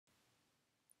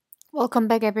Welcome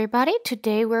back, everybody.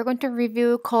 Today we're going to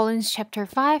review Collins Chapter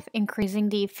 5 Increasing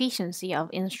the Efficiency of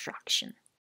Instruction.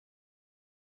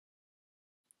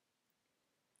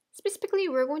 Specifically,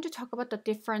 we're going to talk about the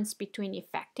difference between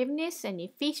effectiveness and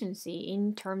efficiency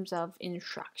in terms of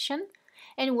instruction,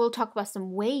 and we'll talk about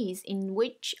some ways in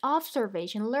which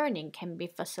observation learning can be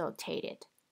facilitated.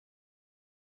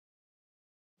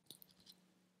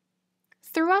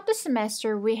 Throughout the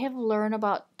semester, we have learned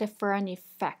about different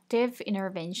effective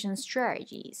intervention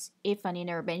strategies. If an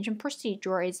intervention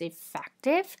procedure is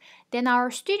effective, then our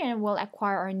student will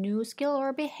acquire a new skill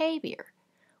or behavior.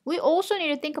 We also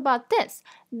need to think about this.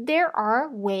 There are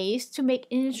ways to make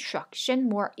instruction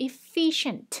more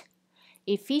efficient.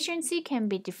 Efficiency can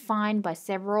be defined by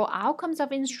several outcomes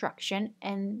of instruction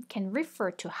and can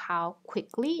refer to how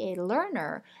quickly a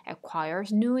learner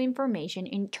acquires new information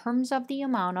in terms of the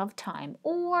amount of time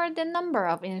or the number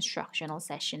of instructional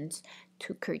sessions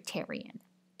to criterion.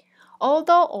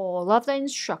 Although all of the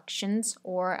instructions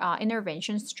or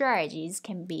intervention strategies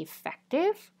can be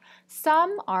effective,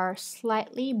 some are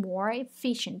slightly more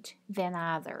efficient than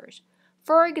others.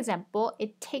 For example,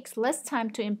 it takes less time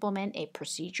to implement a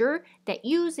procedure that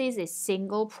uses a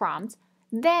single prompt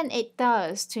than it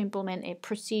does to implement a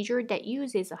procedure that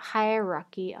uses a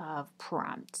hierarchy of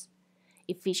prompts.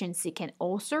 Efficiency can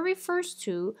also refer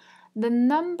to the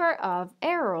number of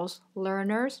errors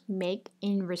learners make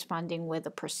in responding with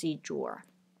a procedure.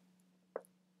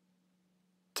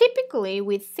 Typically,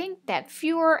 we think that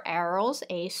fewer errors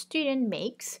a student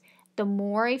makes, the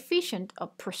more efficient a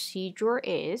procedure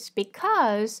is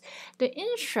because the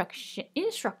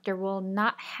instructor will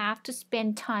not have to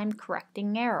spend time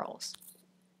correcting errors.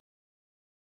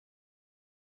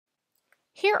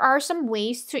 Here are some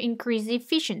ways to increase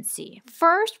efficiency.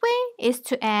 First way is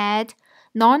to add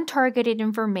non-targeted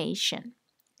information.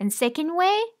 And second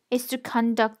way is to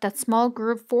conduct a small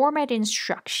group format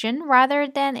instruction rather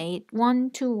than a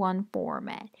one-to-one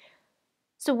format.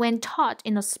 So when taught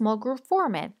in a small group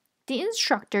format, the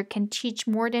instructor can teach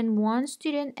more than one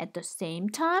student at the same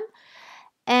time,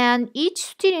 and each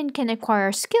student can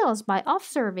acquire skills by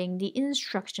observing the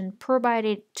instruction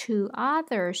provided to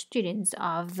other students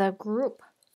of the group.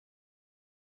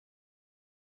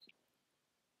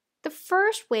 The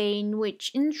first way in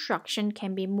which instruction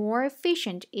can be more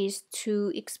efficient is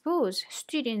to expose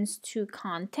students to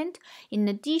content in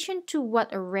addition to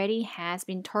what already has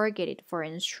been targeted for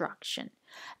instruction.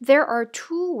 There are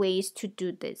two ways to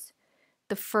do this.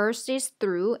 The first is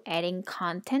through adding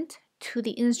content to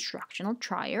the instructional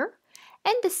trial,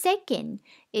 and the second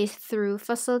is through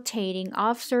facilitating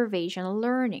observational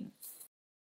learning.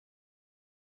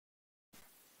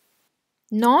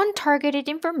 Non-targeted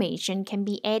information can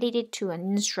be edited to an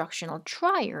instructional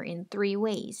trial in three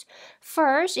ways.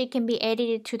 First, it can be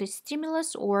edited to the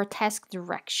stimulus or task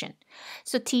direction.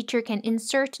 So teacher can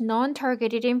insert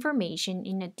non-targeted information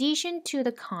in addition to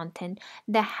the content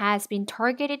that has been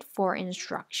targeted for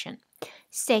instruction.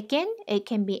 Second, it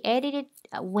can be edited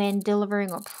when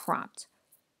delivering a prompt.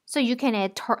 So you can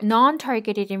add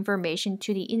non-targeted information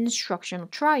to the instructional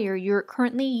trial you're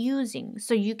currently using.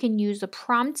 So you can use the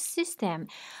prompt system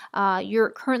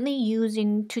you're currently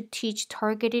using to teach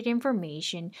targeted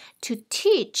information to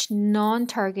teach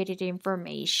non-targeted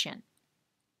information.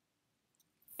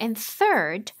 And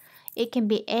third, it can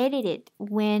be edited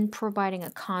when providing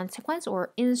a consequence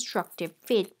or instructive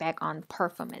feedback on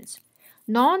performance.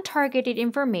 Non-targeted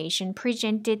information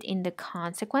presented in the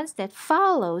consequence that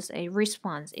follows a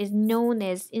response is known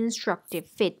as instructive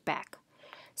feedback.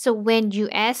 So when you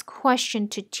ask question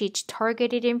to teach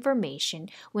targeted information,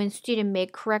 when students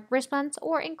make correct response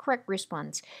or incorrect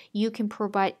response, you can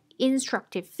provide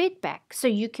instructive feedback. So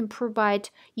you can provide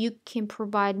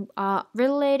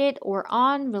related or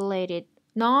unrelated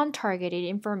non-targeted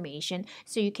information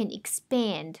so you can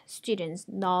expand students'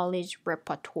 knowledge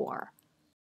repertoire.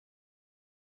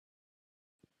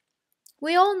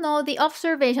 We all know the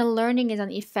observational learning is an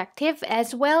effective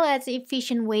as well as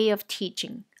efficient way of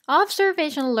teaching.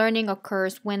 Observational learning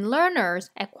occurs when learners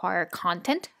acquire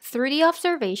content through the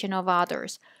observation of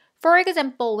others. For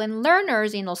example, when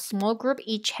learners in a small group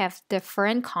each have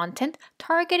different content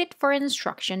targeted for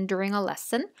instruction during a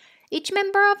lesson, each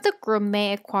member of the group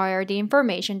may acquire the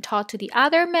information taught to the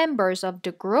other members of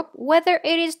the group, whether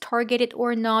it is targeted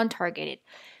or non-targeted.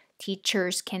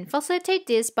 Teachers can facilitate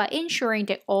this by ensuring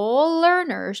that all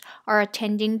learners are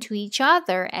attending to each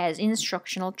other as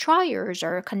instructional trials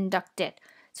are conducted.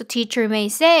 So teacher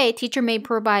may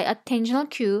provide attentional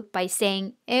cue by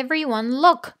saying, "Everyone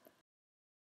look."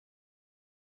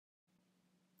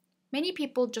 Many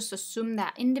people just assume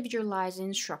that individualized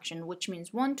instruction, which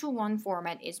means one-to-one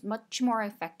format, is much more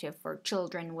effective for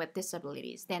children with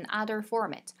disabilities than other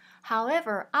formats.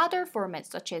 However, other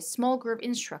formats such as small group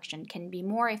instruction can be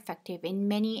more effective in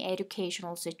many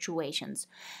educational situations.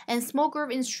 And small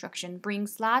group instruction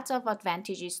brings lots of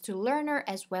advantages to learner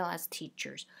as well as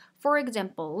teachers. For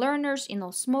example, learners in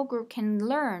a small group can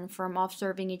learn from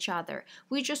observing each other.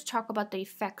 We just talked about the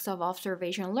effects of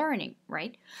observation learning,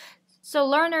 right? So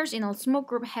learners in a small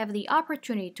group have the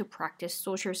opportunity to practice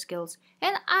social skills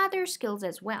and other skills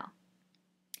as well.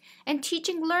 And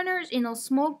teaching learners in a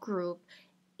small group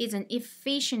is an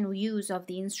efficient use of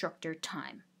the instructor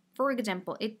time. For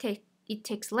example, it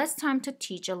takes less time to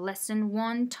teach a lesson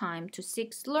one time to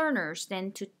 6 learners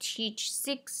than to teach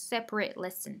 6 separate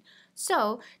lessons.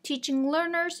 So, teaching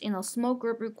learners in a small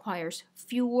group requires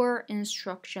fewer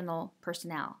instructional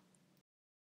personnel.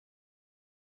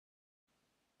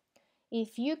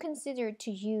 If you consider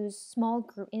to use small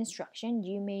group instruction,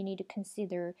 you may need to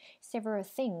consider several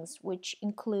things, which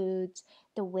includes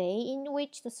the way in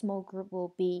which the small group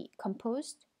will be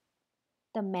composed,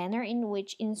 the manner in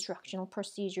which instructional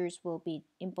procedures will be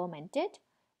implemented,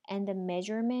 and the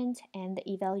measurement and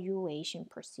the evaluation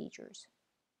procedures.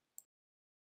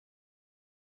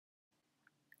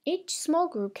 Each small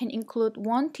group can include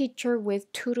one teacher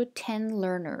with 2 to 10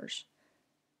 learners.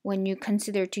 When you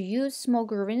consider to use small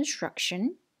group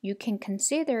instruction, you can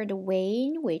consider the way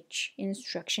in which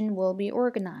instruction will be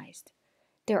organized.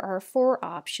 There are 4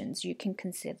 options you can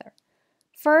consider.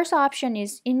 First option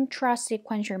is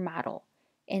intra-sequential model.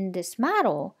 In this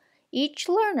model, each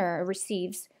learner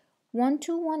receives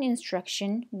one-to-one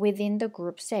instruction within the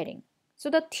group setting.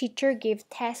 So the teacher gives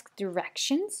task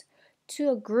directions to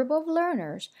a group of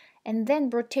learners and then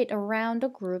rotate around the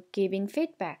group giving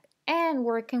feedback and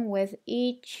working with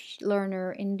each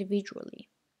learner individually.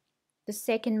 The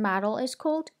second model is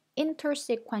called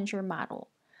intersequential model.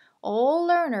 All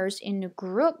learners in a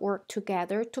group work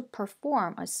together to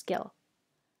perform a skill.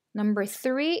 Number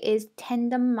 3 is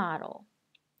tandem model.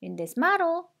 In this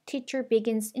model, teacher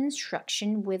begins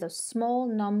instruction with a small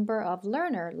number of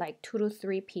learners, like 2 to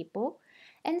 3 people,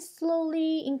 and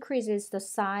slowly increases the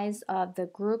size of the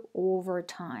group over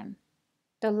time.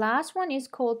 The last one is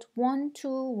called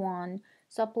one-to-one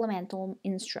supplemental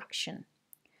instruction.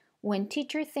 When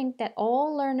teachers think that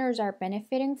all learners are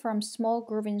benefiting from small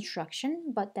group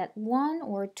instruction, but that 1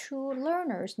 or 2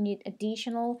 learners need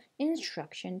additional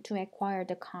instruction to acquire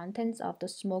the contents of the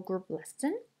small group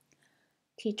lesson,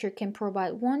 teacher can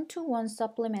provide one-to-one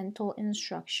supplemental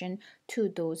instruction to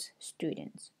those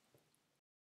students.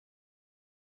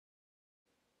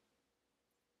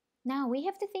 Now we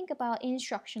have to think about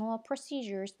instructional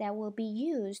procedures that will be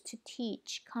used to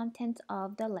teach content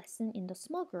of the lesson in the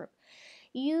small group.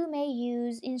 You may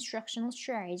use instructional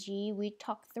strategy we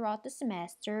talked throughout the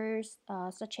semesters,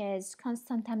 such as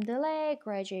constant time delay,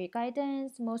 graduate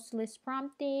guidance, mostly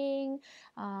prompting,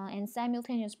 and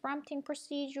simultaneous prompting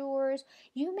procedures.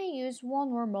 You may use one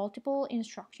or multiple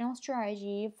instructional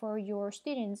strategy for your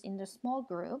students in the small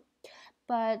group.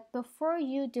 But before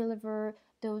you deliver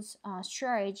those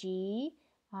strategy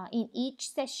in each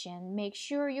session, make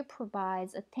sure you provide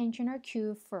attention or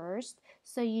cue first.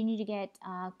 So you need to get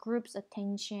group's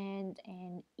attention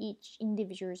and each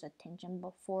individual's attention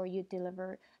before you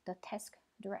deliver the task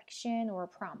direction or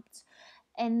prompts.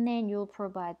 And then you'll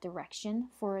provide direction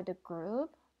for the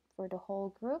group, for the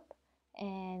whole group,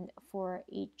 and for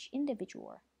each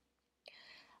individual.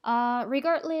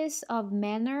 Regardless of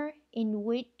manner in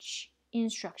which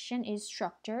instruction is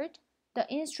structured, the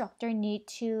instructor need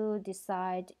to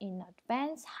decide in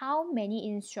advance how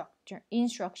many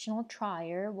instructional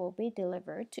trial will be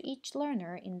delivered to each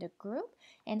learner in the group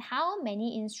and how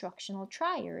many instructional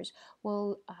trials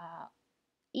will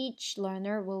each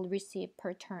learner will receive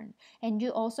per turn. And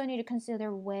you also need to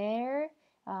consider where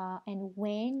and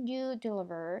when you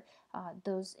deliver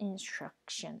those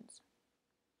instructions.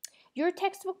 Your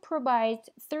textbook provides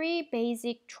 3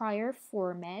 basic trial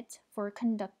formats for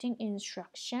conducting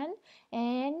instruction,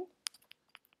 and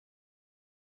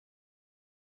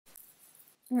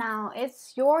now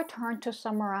it's your turn to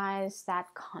summarize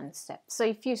that concept. So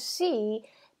if you see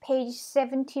page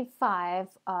 75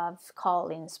 of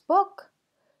Colin's book,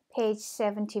 page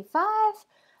 75,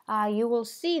 you will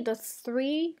see the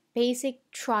 3 basic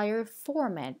trial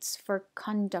formats for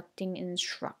conducting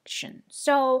instruction.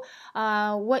 So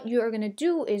what you are going to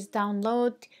do is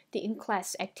download the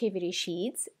in-class activity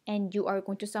sheets and you are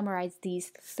going to summarize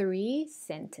these 3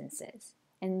 sentences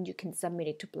and you can submit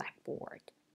it to Blackboard.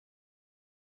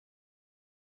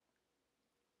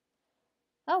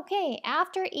 Okay,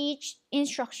 after each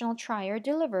instructional trial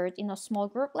delivered in a small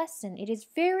group lesson, it is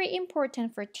very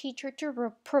important for teacher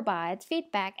to provide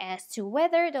feedback as to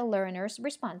whether the learner's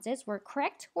responses were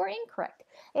correct or incorrect.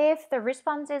 If the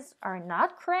responses are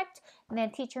not correct,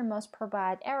 then teacher must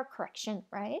provide error correction,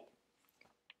 right?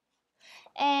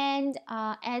 And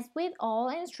as with all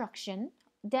instruction,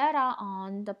 data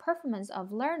on the performance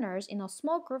of learners in a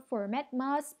small group format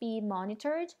must be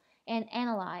monitored and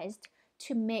analyzed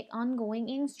to make ongoing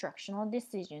instructional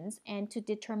decisions and to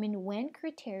determine when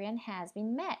criterion has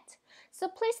been met. So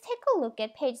please take a look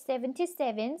at page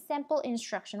 77, Sample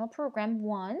Instructional Program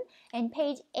 1, and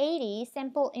page 80,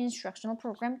 Sample Instructional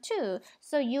Program 2.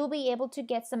 So you'll be able to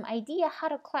get some idea how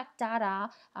to collect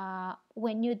data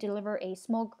when you deliver a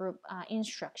small group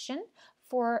instruction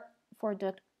for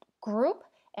the group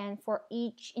and for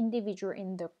each individual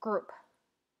in the group.